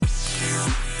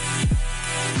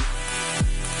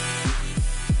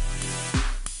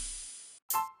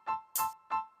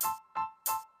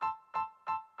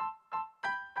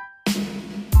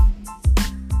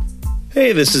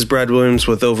Hey, this is Brad Williams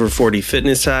with Over 40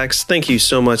 Fitness Hacks. Thank you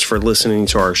so much for listening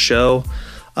to our show.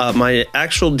 My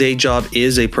actual day job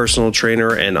is a personal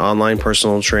trainer and online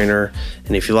personal trainer.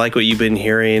 And if you like what you've been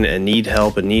hearing and need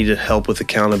help with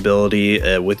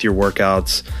accountability with your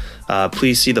workouts,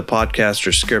 please see the podcast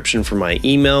description for my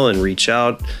email and reach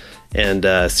out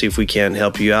and see if we can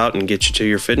help you out and get you to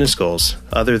your fitness goals.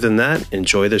 Other than that,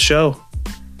 enjoy the show.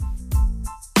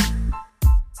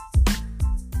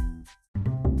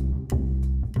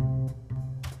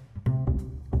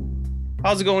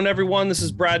 How's it going, everyone? This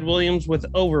is Brad Williams with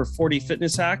Over 40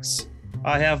 Fitness Hacks.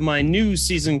 I have my new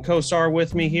season co-star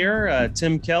with me here,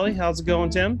 Tim Kelly. How's it going,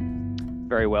 Tim?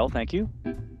 Very well, thank you.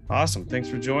 Awesome. Thanks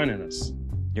for joining us.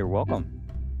 You're welcome.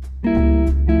 All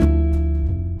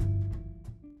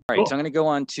right, cool. So I'm going to go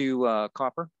on to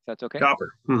copper, if that's okay.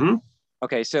 Copper. Mm-hmm.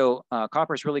 Okay, so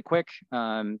copper is really quick.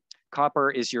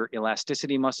 Copper is your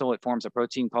elasticity muscle. It forms a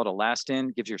protein called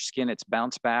elastin, gives your skin its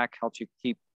bounce back, helps you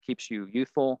keeps you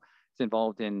youthful. It's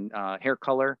involved in hair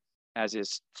color, as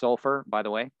is sulfur, by the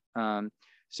way.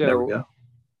 So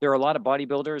there are a lot of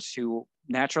bodybuilders who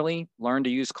naturally learn to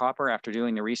use copper after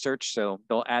doing the research. So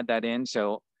they'll add that in.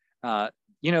 So,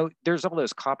 there's all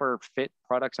those copper fit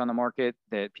products on the market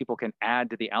that people can add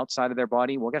to the outside of their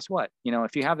body. Well, guess what?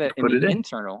 If you have that in the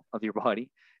internal of your body,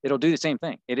 it'll do the same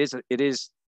thing. It is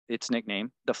its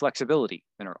nickname, the flexibility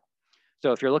mineral.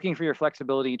 So if you're looking for your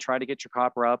flexibility, try to get your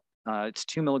copper up. It's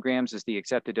 2 milligrams is the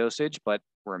accepted dosage, but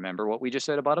remember what we just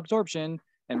said about absorption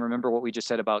and remember what we just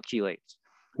said about chelates.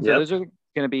 So those are going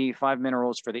to be 5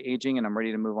 minerals for the aging, and I'm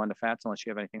ready to move on to fats unless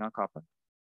you have anything on copper.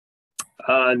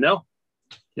 No.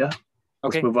 Yeah.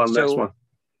 Okay. Let's move on to the next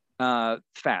one.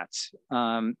 Fats.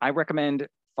 I recommend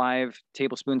 3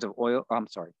 tablespoons of oil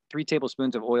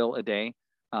a day.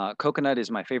 Coconut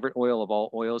is my favorite oil of all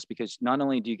oils because not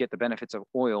only do you get the benefits of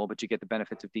oil, but you get the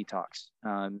benefits of detox.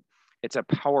 It's a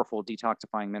powerful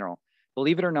detoxifying mineral.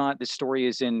 Believe it or not, this story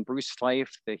is in Bruce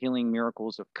Fife, The Healing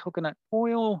Miracles of Coconut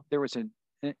Oil. There was an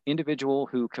individual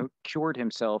who cured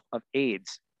himself of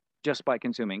AIDS just by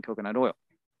consuming coconut oil.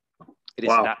 It is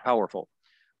that powerful.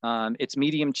 It's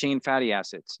medium chain fatty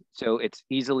acids. So it's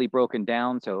easily broken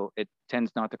down. So it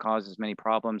tends not to cause as many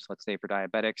problems. Let's say for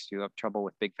diabetics who have trouble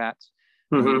with big fats.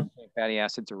 Mm-hmm. Fatty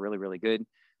acids are really, really good.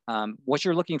 What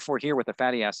you're looking for here with the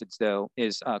fatty acids, though,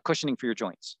 is cushioning for your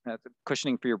joints,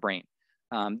 cushioning for your brain,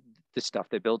 the stuff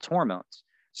that builds hormones.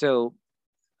 So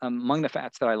among the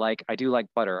fats that I do like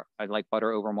butter. I like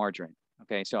butter over margarine.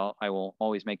 Okay, so I will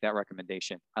always make that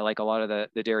recommendation. I like a lot of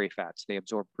the dairy fats. They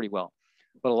absorb pretty well.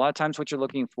 But a lot of times what you're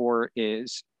looking for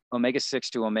is omega-6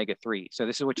 to omega-3. So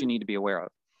this is what you need to be aware of.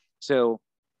 So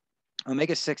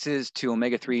omega-6s to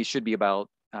omega-3 should be about,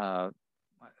 I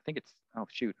think it's, I'm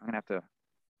going to have to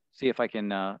see if I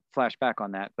can flash back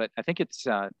on that. But I think it's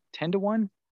 10 to 1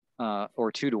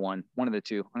 or 2 to 1, one of the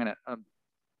two.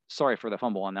 Sorry for the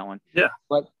fumble on that one. Yeah.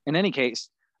 But in any case,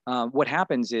 what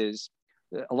happens is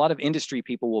a lot of industry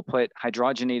people will put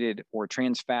hydrogenated or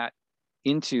trans fat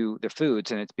into the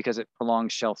foods, and it's because it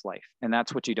prolongs shelf life. And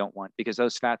that's what you don't want because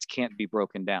those fats can't be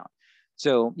broken down.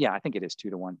 So yeah, I think it is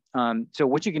 2 to 1. So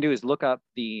what you can do is look up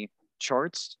the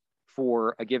charts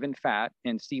for a given fat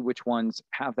and see which ones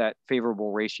have that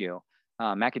favorable ratio.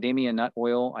 Macadamia nut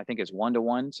oil, I think, is 1 to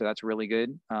 1. So that's really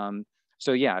good.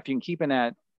 So yeah, if you can keep in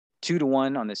at 2 to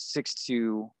 1 on the 6s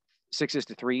to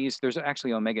 3s, there's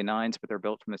actually omega-9s, but they're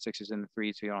built from the 6s and the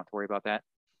 3s, so you don't have to worry about that.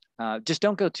 Just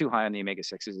don't go too high on the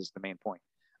omega-6s is the main point.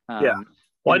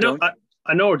 Well,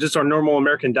 I know just our normal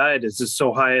American diet is just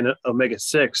so high in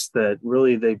omega-6 that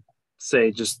really they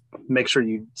say just make sure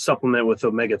you supplement with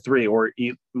omega-3 or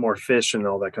eat more fish and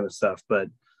all that kind of stuff. But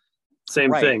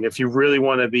same thing, if you really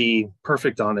want to be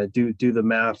perfect on it, do the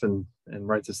math and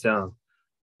write this down.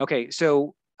 Okay,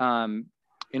 so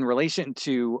in relation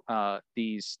to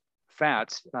these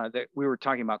fats that we were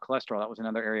talking about, cholesterol, that was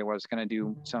another area where I was going to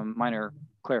do some minor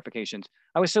clarifications.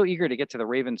 I was so eager to get to the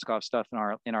Ravenscough stuff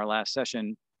in our last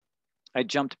session. I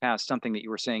jumped past something that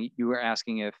you were saying. You were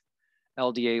asking if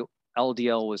LDL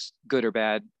was good or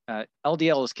bad.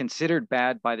 LDL is considered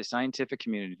bad by the scientific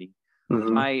community.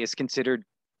 Mm-hmm. High is considered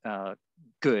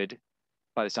good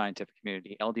by the scientific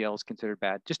community. LDL is considered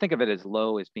bad. Just think of it as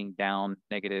low as being down,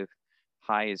 negative,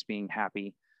 high as being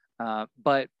happy.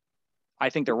 But I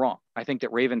think they're wrong. I think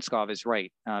that Ravenscough is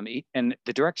right. And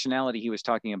the directionality he was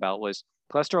talking about was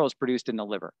cholesterol is produced in the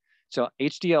liver. So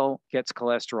HDL gets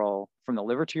cholesterol from the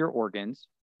liver to your organs,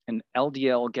 and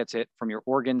LDL gets it from your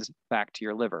organs back to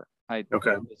your liver. I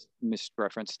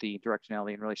misreferenced the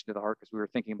directionality in relation to the heart because we were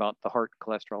thinking about the heart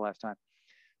cholesterol last time.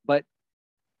 But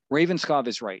Ravenscough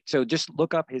is right. So just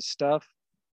look up his stuff.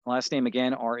 Last name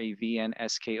again,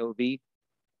 Ravnskov.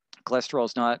 Cholesterol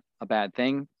is not a bad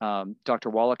thing. Dr.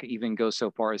 Wallach even goes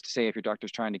so far as to say, if your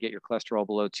doctor's trying to get your cholesterol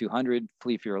below 200,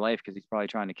 flee for your life because he's probably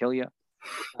trying to kill you.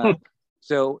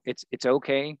 So it's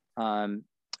okay.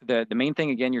 The main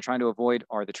thing, again, you're trying to avoid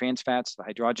are the trans fats, the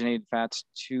hydrogenated fats,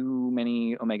 too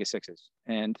many omega-6s,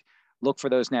 and look for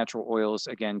those natural oils.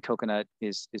 Again, coconut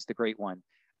is the great one.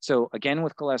 So again,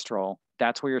 with cholesterol,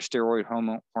 that's where your steroid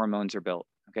hormones are built,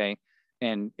 okay?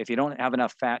 And if you don't have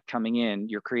enough fat coming in,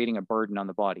 you're creating a burden on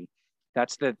the body.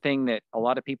 That's the thing that a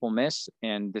lot of people miss.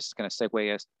 And this is going to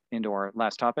segue us into our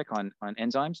last topic on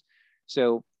enzymes.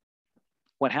 So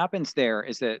what happens there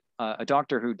is that a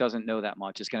doctor who doesn't know that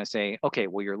much is going to say, okay,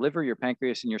 well, your liver, your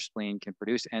pancreas, and your spleen can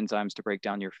produce enzymes to break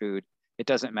down your food. It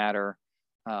doesn't matter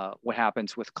what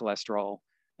happens with cholesterol.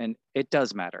 And it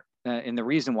does matter. And the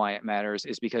reason why it matters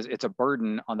is because it's a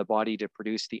burden on the body to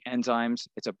produce the enzymes.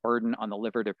 It's a burden on the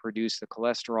liver to produce the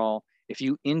cholesterol. If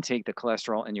you intake the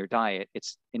cholesterol in your diet,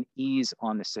 it's an ease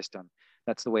on the system.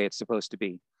 That's the way it's supposed to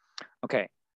be. Okay,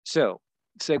 so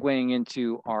segueing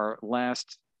into our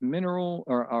last mineral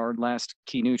or our last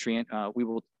key nutrient, we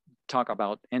will talk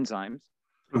about enzymes.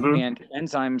 And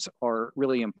enzymes are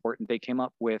really important. They came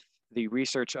up with the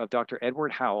research of Dr.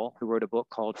 Edward Howell, who wrote a book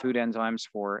called Food Enzymes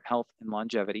for Health and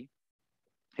Longevity.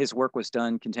 His work was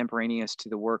done contemporaneous to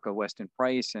the work of Weston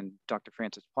Price and Dr.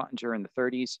 Francis Pottinger in the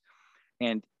 30s.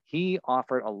 And he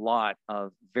offered a lot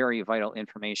of very vital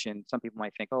information. Some people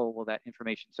might think, oh, well, that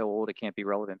information's so old, it can't be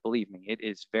relevant. Believe me, it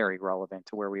is very relevant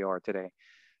to where we are today.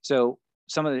 So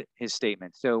some of his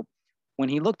statements. So when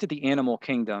he looked at the animal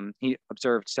kingdom, he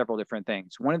observed several different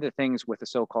things. One of the things with the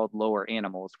so-called lower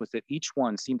animals was that each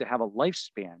one seemed to have a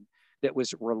lifespan that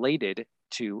was related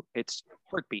to its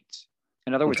heartbeats.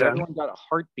 In other words, everyone got a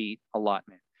heartbeat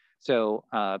allotment. So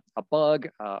a bug,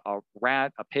 a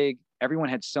rat, a pig, everyone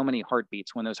had so many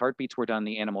heartbeats. When those heartbeats were done,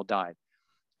 the animal died.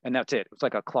 And that's it. It was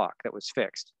like a clock that was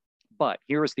fixed. But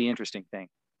here was the interesting thing.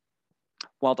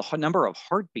 While the number of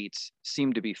heartbeats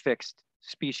seemed to be fixed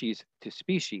species to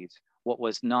species, what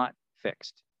was not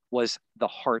fixed was the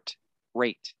heart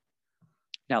rate.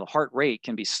 Now, the heart rate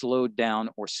can be slowed down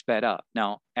or sped up.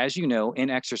 Now, as you know,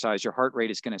 in exercise, your heart rate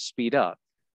is going to speed up.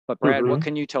 But Brad, what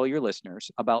can you tell your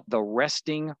listeners about the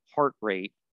resting heart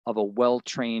rate of a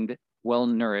well-trained,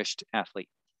 well-nourished athlete?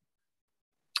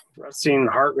 Resting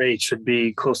heart rate should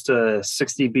be close to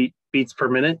 60 beats per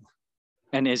minute.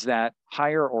 And is that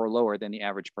higher or lower than the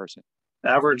average person?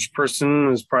 Average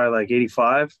person is probably like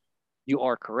 85. You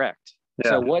are correct.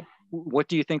 Yeah. So what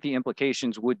do you think the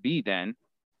implications would be then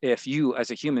if you as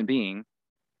a human being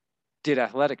did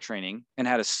athletic training and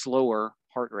had a slower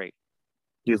heart rate?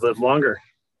 You live longer,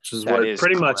 which is what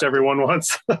pretty much everyone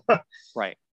wants.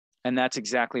 Right. And that's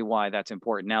exactly why that's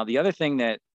important. Now, the other thing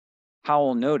that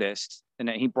Howell noticed, and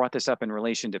he brought this up in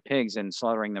relation to pigs and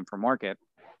slaughtering them for market,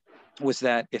 was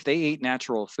that if they ate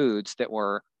natural foods that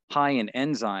were high in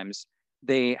enzymes,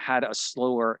 they had a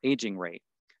slower aging rate.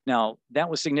 Now, that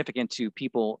was significant to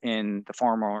people in the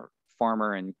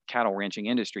farmer and cattle ranching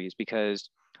industries, because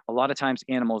a lot of times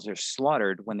animals are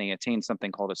slaughtered when they attain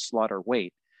something called a slaughter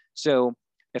weight. So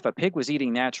if a pig was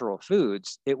eating natural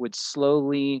foods, it would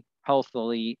slowly,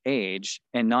 healthily age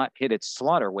and not hit its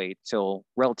slaughter weight till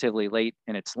relatively late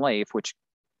in its life, which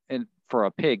for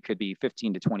a pig could be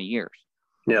 15 to 20 years.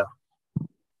 Yeah.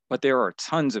 But there are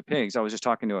tons of pigs. I was just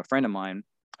talking to a friend of mine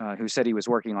who said he was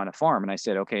working on a farm. And I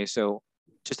said, okay, so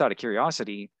just out of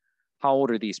curiosity, how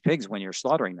old are these pigs when you're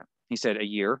slaughtering them? He said, a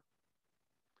year.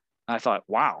 I thought,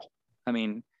 wow. I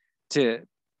mean, to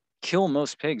kill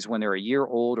most pigs when they're a year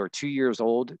old or 2 years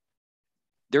old,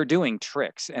 they're doing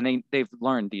tricks, and they've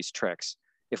learned these tricks.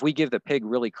 If we give the pig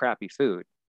really crappy food,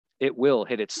 it will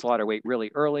hit its slaughter weight really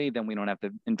early. Then we don't have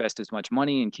to invest as much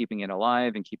money in keeping it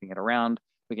alive and keeping it around.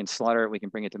 We can slaughter it, we can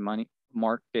bring it to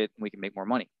market, and we can make more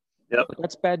money. Yep. But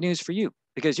that's bad news for you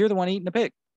because you're the one eating the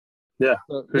pig. Yeah.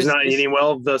 So who's not eating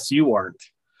well, thus you aren't.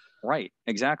 Right.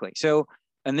 Exactly. So,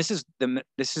 and this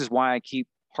is why I keep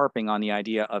harping on the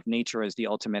idea of nature as the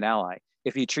ultimate ally.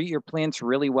 If you treat your plants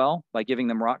really well by giving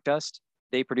them rock dust,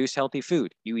 they produce healthy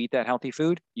food. You eat that healthy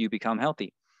food, you become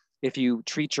healthy. If you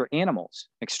treat your animals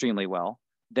extremely well,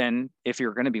 then if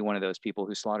you're going to be one of those people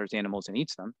who slaughters animals and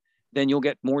eats them, then you'll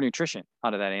get more nutrition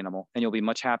out of that animal and you'll be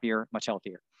much happier, much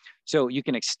healthier. So you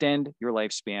can extend your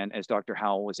lifespan, as Dr.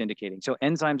 Howell was indicating. So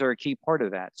enzymes are a key part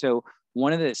of that. So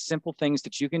one of the simple things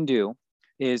that you can do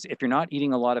is, if you're not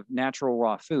eating a lot of natural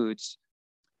raw foods,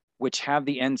 which have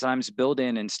the enzymes built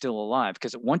in and still alive,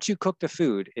 because once you cook the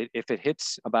food, if it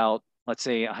hits about, let's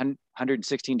say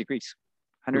 116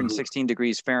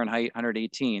 degrees Fahrenheit,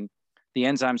 118, the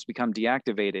enzymes become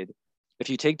deactivated. If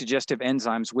you take digestive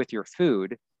enzymes with your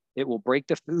food, It will break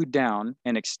the food down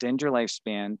and extend your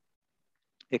lifespan,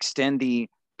 extend the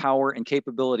power and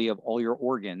capability of all your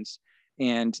organs.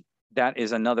 And that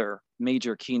is another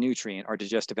major key nutrient, are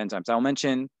digestive enzymes. I'll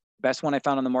mention the best one I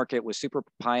found on the market was Super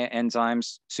Papaya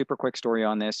Enzymes. Super quick story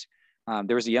on this.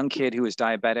 There was a young kid who was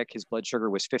diabetic. His blood sugar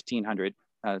was 1500.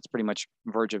 It's pretty much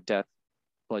verge of death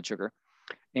blood sugar.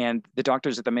 And the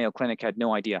doctors at the Mayo Clinic had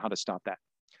no idea how to stop that.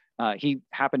 He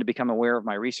happened to become aware of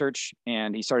my research,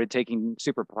 and he started taking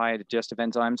Super Papaya digestive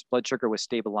enzymes. Blood sugar was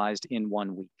stabilized in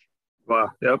 1 week.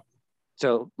 Wow. Yep.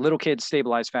 So little kids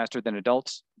stabilize faster than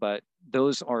adults, but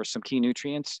those are some key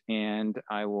nutrients, and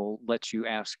I will let you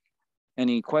ask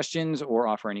any questions or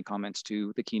offer any comments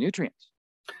to the key nutrients.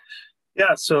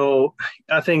 Yeah. So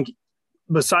I think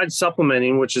besides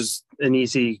supplementing, which is an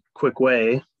easy, quick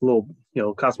way, a little,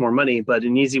 costs more money, but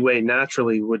an easy way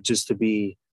naturally would just to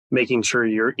be making sure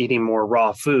you're eating more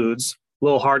raw foods. A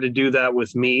little hard to do that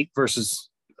with meat versus,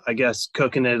 I guess,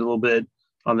 cooking it a little bit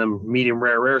on the medium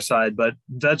rare side, but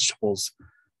vegetables,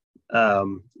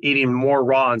 eating more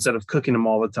raw instead of cooking them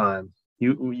all the time.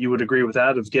 You would agree with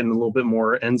that, of getting a little bit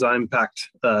more enzyme packed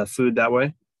food that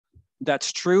way?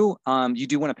 That's true. You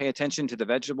do want to pay attention to the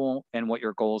vegetable and what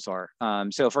your goals are.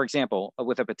 So for example,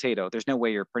 with a potato, there's no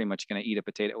way you're pretty much going to eat a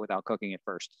potato without cooking it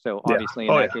first. So obviously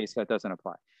in that case, that doesn't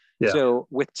apply. Yeah. So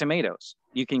with tomatoes,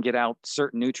 you can get out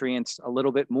certain nutrients a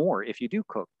little bit more if you do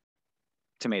cook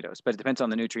tomatoes, but it depends on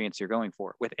the nutrients you're going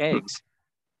for. With eggs,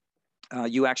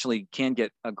 you actually can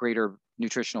get a greater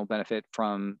nutritional benefit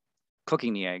from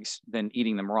cooking the eggs than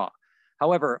eating them raw.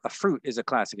 However, a fruit is a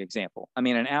classic example. I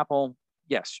mean, an apple,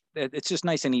 yes, it's just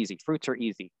nice and easy. Fruits are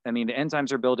easy. I mean, the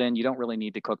enzymes are built in. You don't really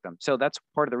need to cook them. So that's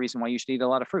part of the reason why you should eat a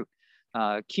lot of fruit.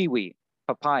 Kiwi,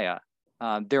 papaya,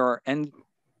 there are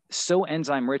so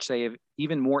enzyme rich, they have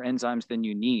even more enzymes than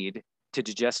you need to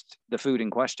digest the food in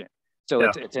question. So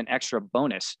it's an extra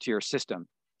bonus to your system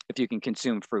if you can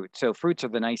consume fruit. So fruits are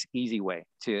the nice, easy way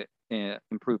to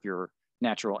improve your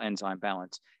natural enzyme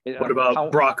balance. What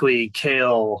about broccoli,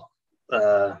 kale,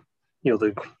 the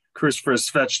cruciferous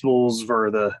vegetables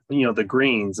or the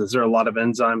greens? Is there a lot of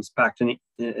enzymes packed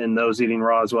in those eating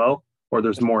raw as well, or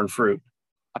there's more in fruit?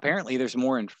 Apparently there's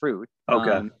more in fruit.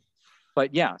 Okay.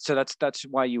 But yeah, so that's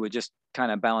why you would just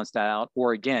kind of balance that out,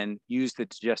 or again, use the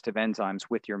digestive enzymes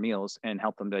with your meals and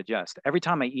help them digest. Every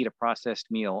time I eat a processed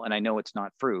meal and I know it's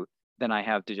not fruit, then I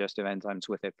have digestive enzymes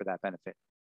with it for that benefit.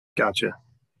 Gotcha.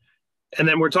 And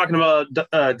then we're talking about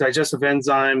digestive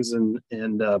enzymes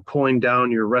and pulling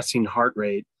down your resting heart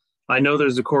rate. I know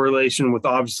there's a correlation with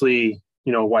obviously,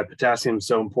 why potassium is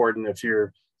so important. If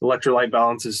your electrolyte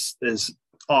balance is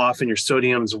off and your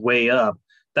sodium's way up,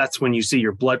 that's when you see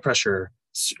your blood pressure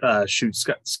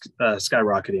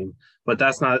skyrocketing. But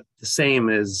that's not the same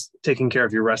as taking care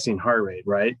of your resting heart rate,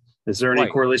 right? Is there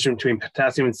any correlation between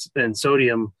potassium and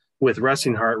sodium with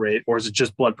resting heart rate, or is it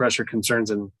just blood pressure concerns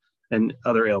and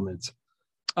other ailments?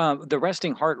 The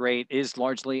resting heart rate is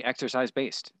largely exercise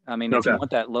based. I mean, if you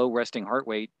want that low resting heart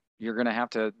rate, you're going to have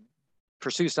to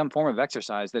pursue some form of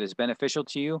exercise that is beneficial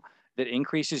to you, that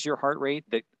increases your heart rate,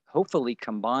 that hopefully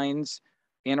combines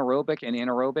anaerobic and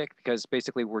anaerobic, because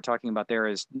basically what we're talking about there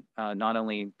is not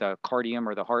only the cardium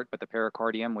or the heart, but the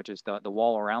pericardium, which is the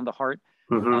wall around the heart.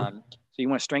 Mm-hmm. So you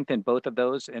want to strengthen both of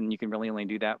those, and you can really only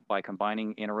do that by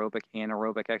combining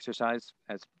anaerobic exercise.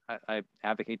 As I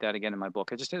advocate that again in my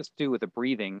book. It just has to do with the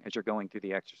breathing as you're going through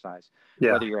the exercise,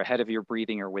 whether you're ahead of your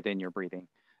breathing or within your breathing,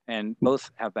 and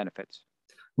both have benefits.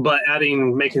 But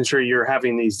making sure you're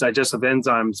having these digestive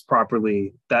enzymes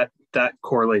properly, that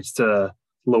correlates to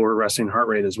lower resting heart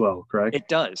rate as well, correct? It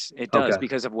does,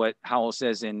 because of what Howell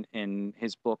says in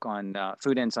his book on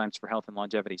food enzymes for health and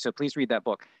longevity. So please read that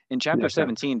book. In chapter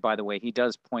 17, by the way, he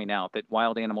does point out that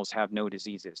wild animals have no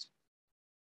diseases.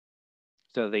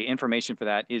 So the information for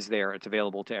that is there. It's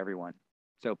available to everyone.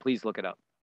 So please look it up.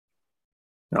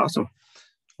 Awesome.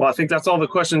 Well, I think that's all the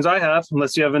questions I have,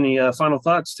 unless you have any final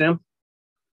thoughts, Tim.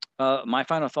 My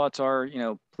final thoughts are,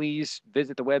 please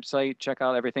visit the website, check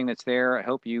out everything that's there. I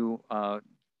hope you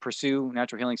pursue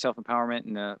Natural Healing Self-Empowerment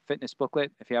and the fitness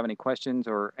booklet. If you have any questions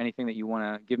or anything that you want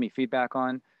to give me feedback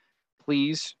on,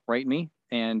 please write me.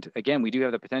 And again, we do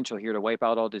have the potential here to wipe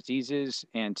out all diseases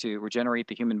and to regenerate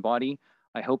the human body.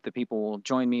 I hope that people will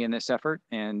join me in this effort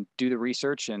and do the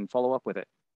research and follow up with it.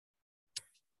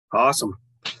 Awesome.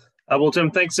 Well,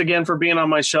 Tim, thanks again for being on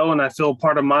my show. And I feel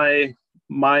part of my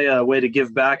way to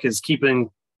give back is keeping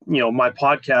my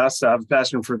podcast. I have a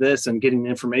passion for this and getting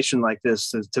information like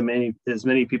this to as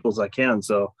many people as I can.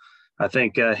 So I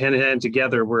think hand in hand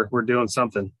together, we're doing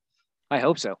something. I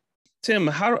hope so. Tim,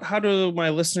 how do my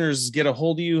listeners get a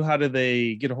hold of you? How do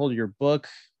they get a hold of your book?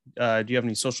 Do you have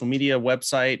any social media,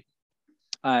 website?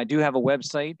 I do have a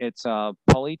website. It's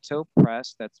Polytope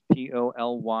Press. That's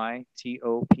Polytope.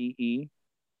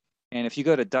 And if you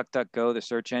go to DuckDuckGo, the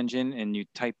search engine, and you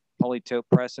type Polytope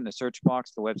Press in the search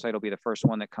box, the website will be the first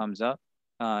one that comes up.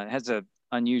 It has an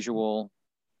unusual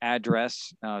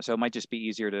address, so it might just be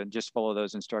easier to just follow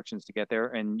those instructions to get there.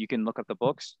 And you can look up the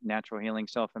books, Natural Healing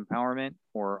Self-Empowerment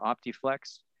or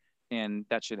OptiFlex, and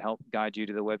that should help guide you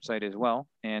to the website as well.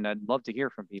 And I'd love to hear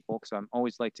from people, because I'm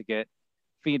always like to get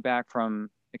feedback from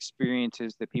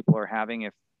experiences that people are having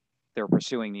if they're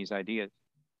pursuing these ideas.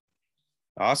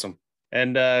 Awesome.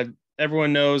 And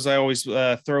everyone knows I always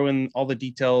throw in all the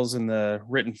details in the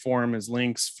written form as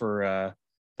links for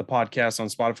the podcast on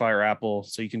Spotify or Apple.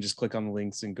 So you can just click on the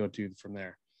links and go to from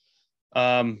there.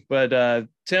 But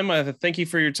Tim, thank you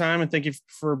for your time and thank you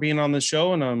for being on the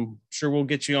show. And I'm sure we'll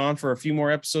get you on for a few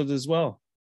more episodes as well.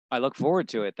 I look forward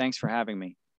to it. Thanks for having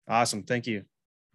me. Awesome. Thank you.